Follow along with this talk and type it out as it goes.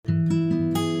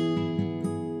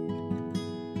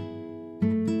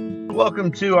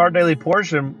Welcome to our daily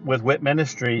portion with WIT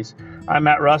Ministries. I'm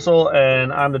Matt Russell,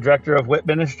 and I'm the director of WIT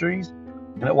Ministries.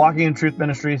 And at Walking in Truth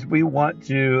Ministries, we want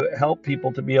to help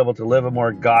people to be able to live a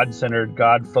more God-centered,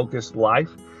 God-focused life,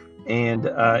 and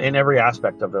in every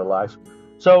aspect of their life.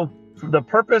 So the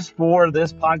purpose for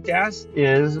this podcast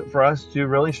is for us to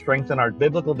really strengthen our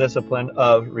biblical discipline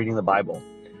of reading the Bible.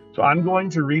 So I'm going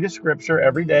to read a scripture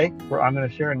every day where I'm going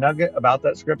to share a nugget about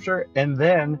that scripture, and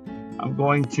then I'm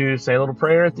going to say a little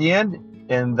prayer at the end,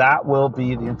 and that will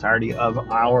be the entirety of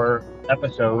our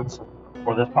episodes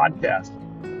for this podcast.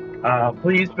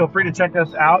 Please feel free to check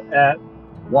us out at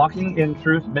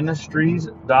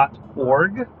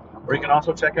walkingintruthministries.org, or you can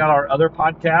also check out our other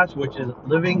podcast, which is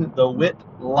Living the WIT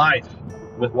Life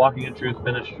with Walking in Truth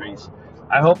Ministries.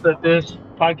 I hope that this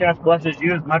podcast blesses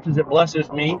you as much as it blesses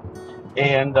me.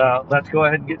 And let's go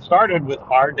ahead and get started with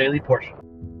our daily portion.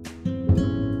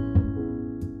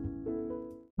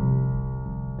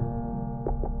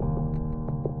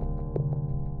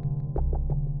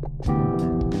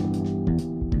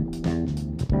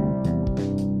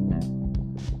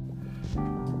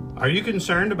 Are you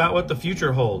concerned about what the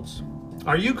future holds?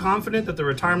 Are you confident that the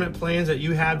retirement plans that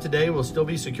you have today will still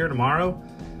be secure tomorrow?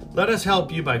 Let us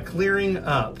help you by clearing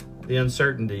up the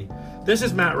uncertainty. This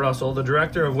is Matt Russell, the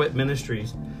director of WIT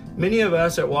Ministries. Many of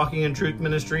us at Walking in Truth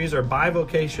Ministries are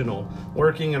bivocational,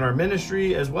 working in our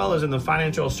ministry as well as in the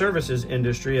financial services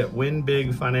industry at Win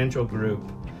Big Financial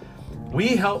Group. We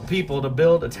help people to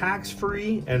build a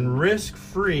tax-free and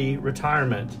risk-free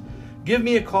retirement. Give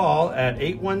me a call at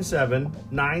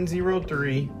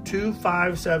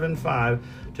 817-903-2575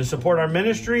 to support our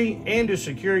ministry and to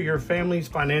secure your family's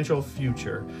financial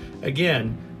future.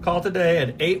 Again, call today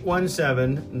at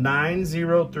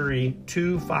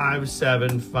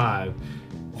 817-903-2575.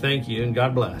 Thank you and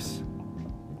God bless.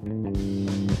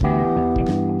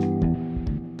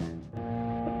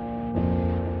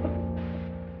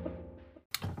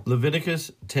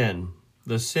 Leviticus 10,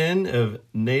 the sin of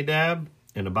Nadab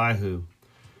and Abihu.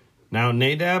 Now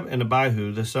Nadab and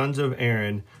Abihu, the sons of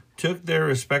Aaron, took their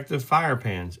respective fire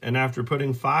pans, and after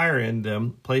putting fire in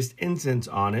them, placed incense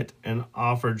on it, and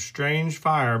offered strange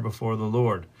fire before the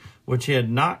Lord, which he had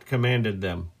not commanded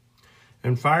them.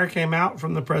 And fire came out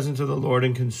from the presence of the Lord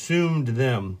and consumed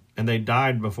them, and they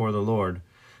died before the Lord.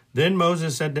 Then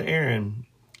Moses said to Aaron,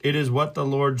 "It is what the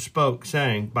Lord spoke,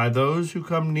 saying, by those who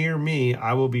come near me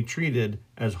I will be treated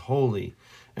as holy,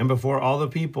 and before all the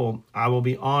people I will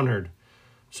be honored."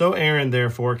 So Aaron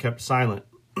therefore kept silent.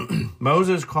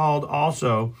 Moses called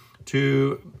also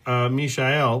to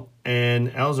Mishael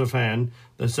and Elzaphan,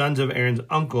 the sons of Aaron's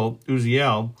uncle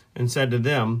Uzziel, and said to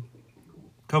them,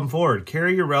 "Come forward,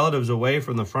 carry your relatives away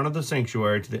from the front of the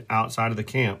sanctuary to the outside of the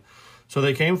camp." So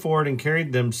they came forward and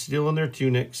carried them still in their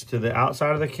tunics to the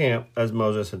outside of the camp, as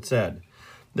Moses had said.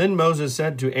 Then Moses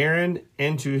said to Aaron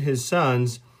and to his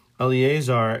sons,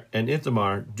 Eleazar and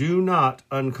Ithamar, "Do not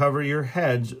uncover your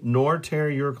heads, nor tear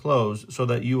your clothes, so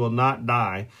that you will not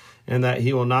die, and that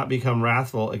he will not become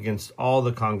wrathful against all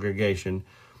the congregation.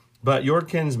 But your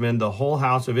kinsmen, the whole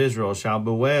house of Israel, shall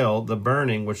bewail the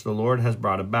burning which the Lord has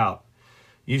brought about.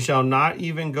 You shall not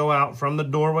even go out from the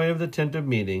doorway of the tent of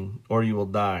meeting, or you will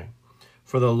die.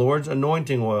 For the Lord's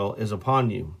anointing oil is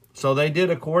upon you." So they did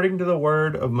according to the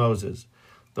word of Moses.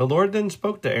 The Lord then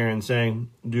spoke to Aaron, saying,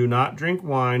 "Do not drink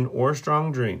wine or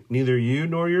strong drink, neither you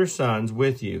nor your sons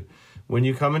with you, when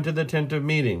you come into the tent of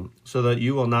meeting, so that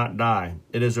you will not die.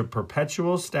 It is a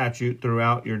perpetual statute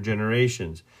throughout your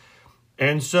generations.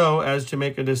 And so as to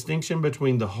make a distinction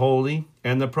between the holy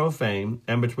and the profane,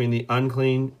 and between the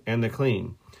unclean and the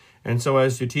clean. And so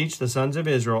as to teach the sons of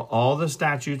Israel all the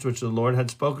statutes which the Lord had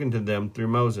spoken to them through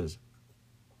Moses."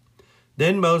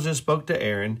 Then Moses spoke to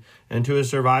Aaron and to his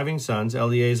surviving sons,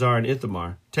 Eleazar and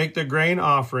Ithamar, "Take the grain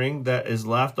offering that is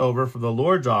left over for the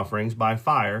Lord's offerings by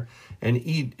fire, and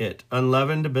eat it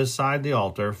unleavened beside the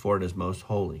altar, for it is most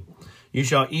holy. You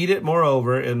shall eat it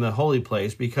moreover in the holy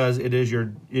place, because it is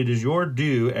your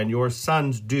due and your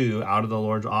sons' due out of the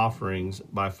Lord's offerings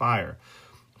by fire.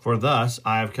 For thus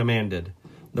I have commanded.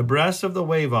 The breast of the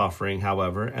wave offering,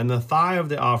 however, and the thigh of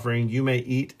the offering you may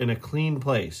eat in a clean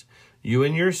place, you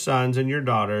and your sons and your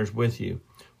daughters with you.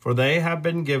 For they have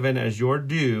been given as your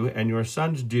due and your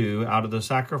sons' due out of the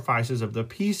sacrifices of the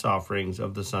peace offerings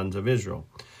of the sons of Israel.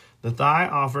 The thigh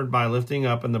offered by lifting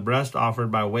up and the breast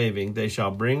offered by waving, they shall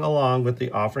bring along with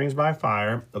the offerings by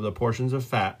fire of the portions of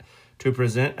fat to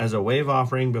present as a wave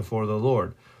offering before the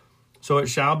Lord. So it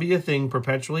shall be a thing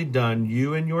perpetually done,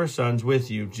 you and your sons with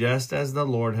you, just as the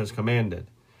Lord has commanded."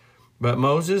 But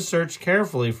Moses searched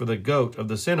carefully for the goat of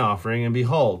the sin offering, and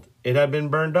behold, it had been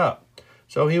burned up.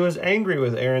 So he was angry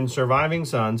with Aaron's surviving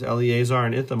sons, Eleazar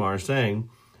and Ithamar, saying,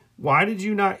 "Why did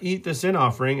you not eat the sin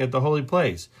offering at the holy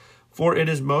place? For it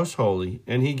is most holy,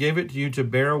 and he gave it to you to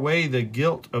bear away the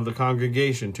guilt of the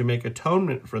congregation, to make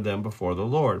atonement for them before the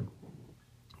Lord.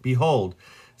 Behold,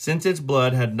 since its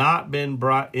blood had not been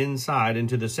brought inside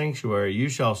into the sanctuary, you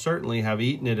shall certainly have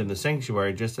eaten it in the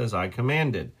sanctuary, just as I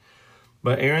commanded."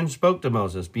 But Aaron spoke to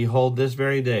Moses, "Behold, this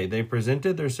very day they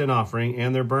presented their sin offering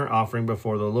and their burnt offering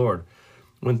before the Lord.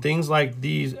 When things like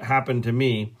these happened to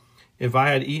me, if I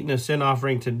had eaten a sin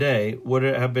offering today, would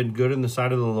it have been good in the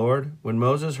sight of the Lord?" When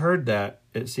Moses heard that,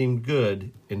 it seemed good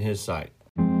in his sight.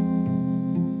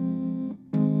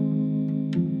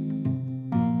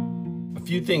 A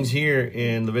few things here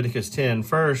in Leviticus 10.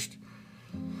 First,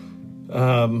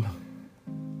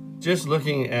 just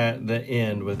looking at the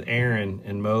end with Aaron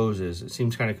and Moses, it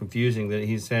seems kind of confusing that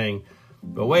he's saying,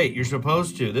 but wait, you're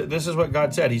supposed to. This is what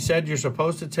God said. He said you're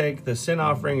supposed to take the sin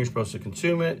offering, you're supposed to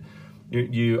consume it,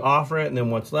 you offer it, and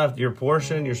then what's left, your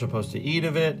portion, you're supposed to eat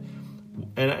of it.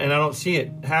 And I don't see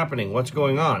it happening. What's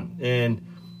going on? And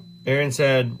Aaron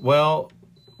said, well,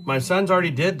 my sons already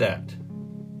did that.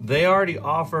 They already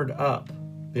offered up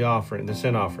the offering, the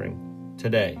sin offering,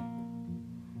 today.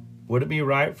 Would it be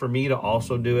right for me to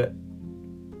also do it?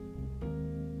 I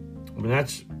mean,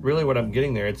 that's really what I'm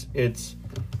getting there. It's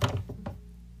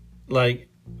like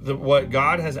what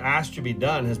God has asked to be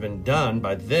done has been done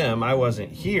by them. I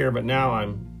wasn't here, but now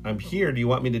I'm here. Do you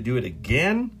want me to do it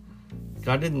again?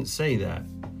 God didn't say that.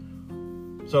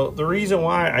 So the reason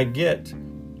why I get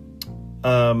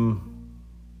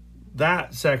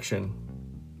that section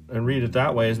and read it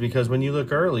that way is because when you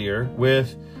look earlier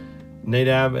with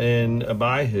Nadab and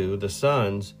Abihu, the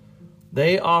sons,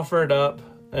 they offered up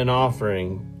an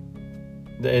offering,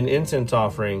 an incense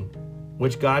offering,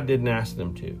 which God didn't ask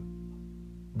them to.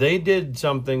 They did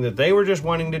something that they were just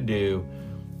wanting to do.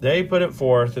 They put it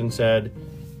forth and said,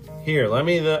 here, let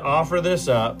me offer this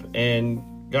up.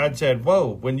 And God said,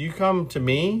 whoa, when you come to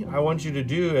me, I want you to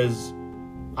do as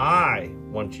I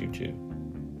want you to.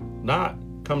 Not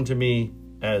come to me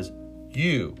as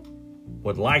you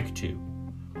would like to.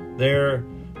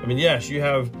 Yes, you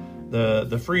have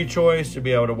the free choice to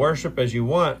be able to worship as you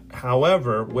want.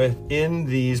 However, within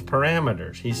these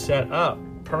parameters, he set up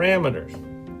parameters.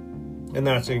 And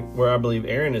that's where I believe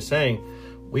Aaron is saying,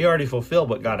 we already fulfilled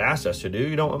what God asked us to do.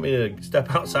 You don't want me to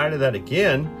step outside of that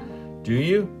again, do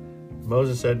you?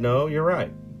 Moses said, no, you're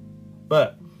right.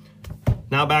 But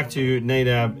now back to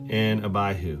Nadab and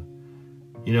Abihu.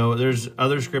 You know, there's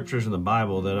other scriptures in the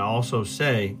Bible that also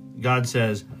say, God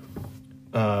says,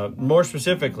 more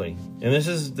specifically, and this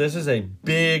is a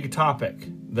big topic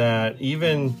that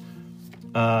even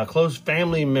close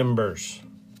family members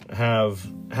have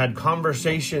had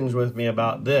conversations with me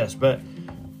about this, but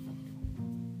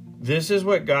this is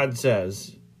what God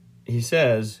says. He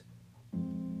says,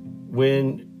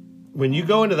 when you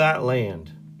go into that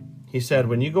land, he said,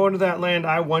 when you go into that land,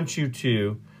 I want you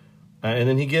to, and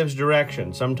then he gives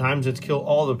direction. Sometimes it's kill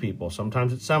all the people.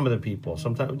 Sometimes it's some of the people.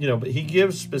 Sometimes, but he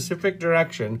gives specific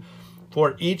direction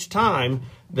for each time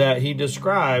that he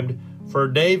described for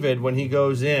David when he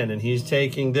goes in and he's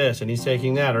taking this and he's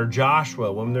taking that, or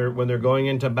Joshua when they're going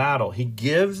into battle. He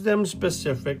gives them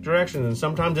specific directions, and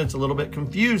sometimes it's a little bit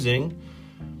confusing,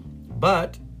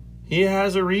 but he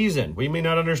has a reason. We may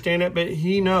not understand it, but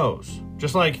he knows.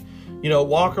 Just like,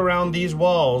 walk around these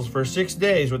walls for 6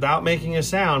 days without making a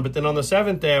sound, but then on the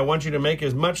seventh day, I want you to make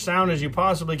as much sound as you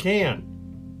possibly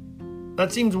can.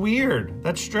 That seems weird.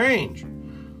 That's strange.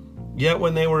 Yet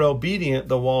when they were obedient,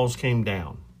 the walls came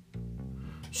down.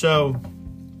 So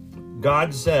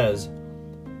God says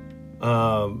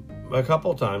a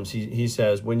couple times, he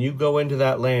says, when you go into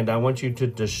that land, I want you to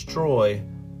destroy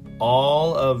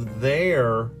all of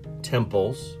their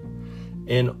temples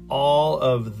and all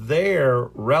of their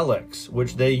relics,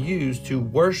 which they use to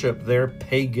worship their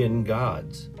pagan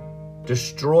gods.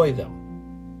 Destroy them.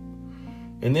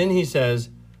 And then he says,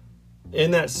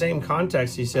 in that same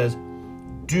context, he says,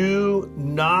 do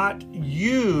not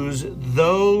use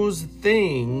those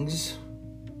things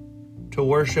to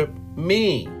worship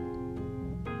me.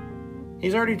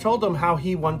 He's already told them how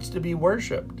he wants to be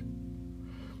worshiped.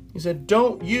 He said,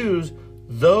 don't use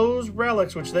those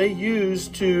relics which they use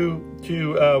to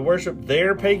worship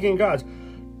their pagan gods.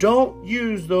 Don't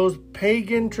use those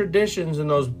pagan traditions and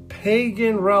those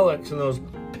pagan relics and those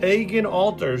pagan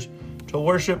altars to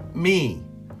worship me.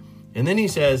 And then he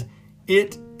says,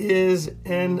 it is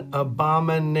an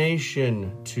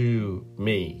abomination to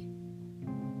me.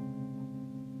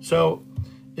 So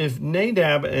if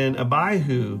Nadab and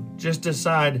Abihu just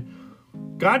decide,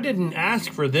 God didn't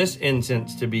ask for this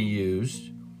incense to be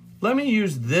used, Let me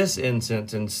use this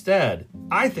incense instead.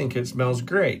 I think it smells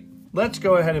great. Let's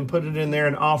go ahead and put it in there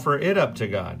and offer it up to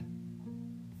God.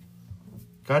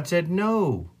 God said,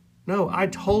 no, I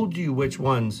told you which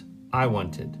ones I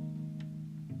wanted.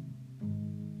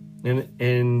 And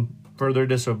in further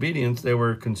disobedience, they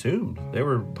were consumed. They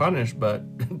were punished,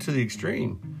 but to the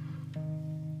extreme.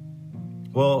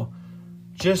 Well,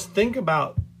 just think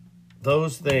about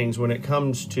those things when it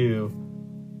comes to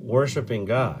worshiping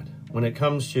God, when it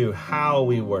comes to how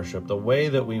we worship, the way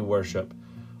that we worship.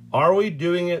 Are we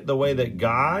doing it the way that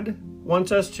God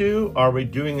wants us to? Or are we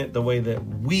doing it the way that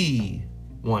we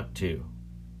want to?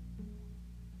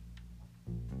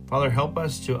 Father, help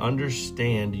us to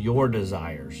understand your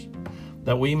desires,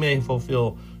 that we may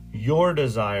fulfill your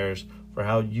desires for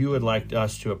how you would like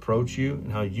us to approach you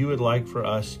and how you would like for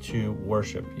us to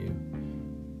worship you.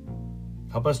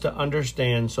 Help us to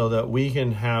understand so that we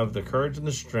can have the courage and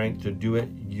the strength to do it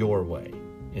your way.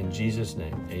 In Jesus'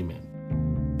 name, amen.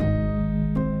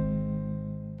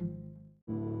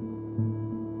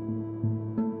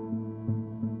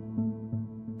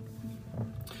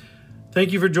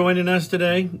 Thank you for joining us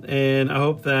today, and I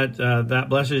hope that that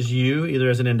blesses you either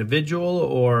as an individual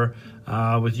or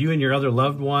with you and your other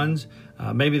loved ones.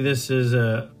 Maybe this is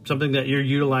something that you're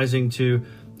utilizing to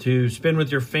spend with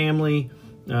your family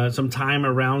some time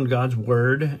around God's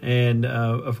Word, and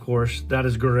of course, that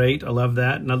is great. I love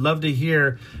that, and I'd love to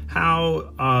hear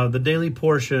how the Daily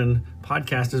Portion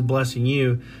podcast is blessing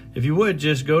you. If you would,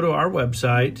 just go to our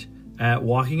website at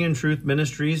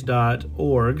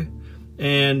walkingintruthministries.org.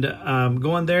 And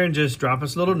go on there and just drop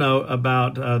us a little note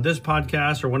about this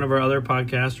podcast or one of our other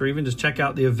podcasts, or even just check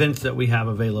out the events that we have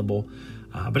available.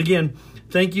 But again,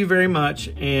 thank you very much,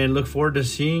 and look forward to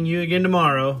seeing you again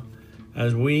tomorrow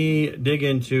as we dig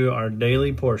into our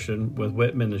daily portion with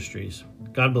WIT Ministries.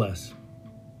 God bless.